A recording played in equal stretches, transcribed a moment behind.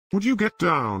Would you get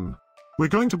down? We're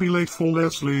going to be late for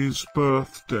Leslie's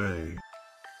birthday.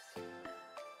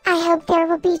 I hope there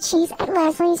will be cheese at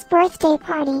Leslie's birthday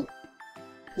party.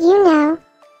 You know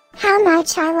how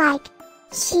much I like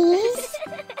cheese.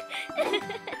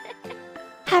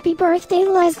 Happy birthday,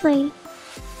 Leslie.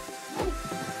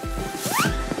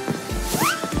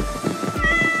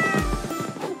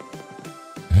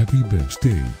 Happy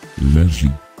birthday,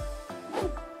 Leslie.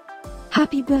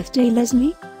 Happy birthday,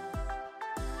 Leslie.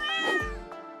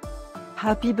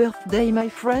 Happy birthday, my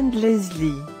friend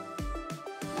Leslie.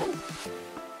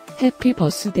 Happy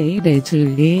birthday,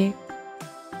 Leslie.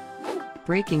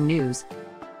 Breaking news.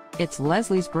 It's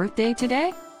Leslie's birthday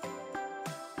today?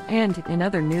 And in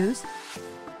other news,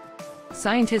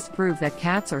 scientists prove that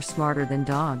cats are smarter than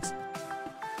dogs.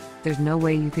 There's no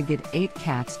way you could get 8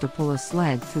 cats to pull a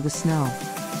sled through the snow.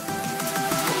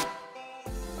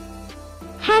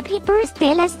 Happy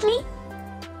birthday, Leslie.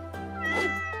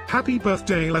 Happy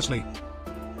birthday, Leslie.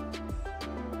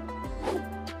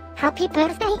 Happy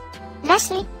birthday,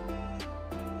 Leslie.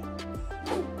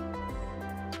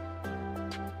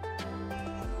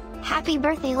 Happy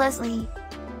birthday, Leslie.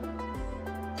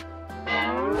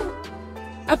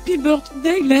 Happy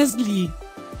birthday, Leslie.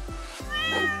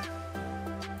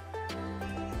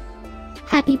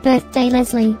 Happy birthday,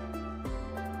 Leslie.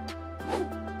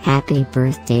 Happy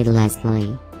birthday,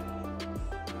 Leslie.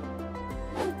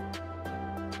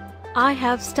 I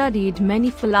have studied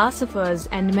many philosophers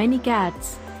and many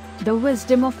cats. The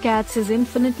wisdom of cats is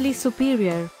infinitely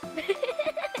superior.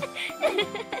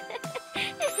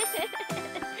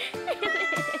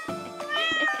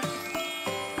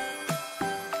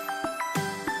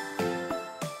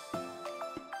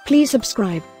 Please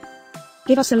subscribe,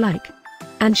 give us a like,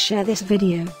 and share this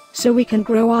video, so we can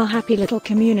grow our happy little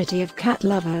community of cat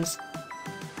lovers.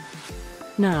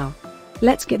 Now,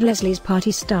 let's get Leslie's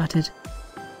party started.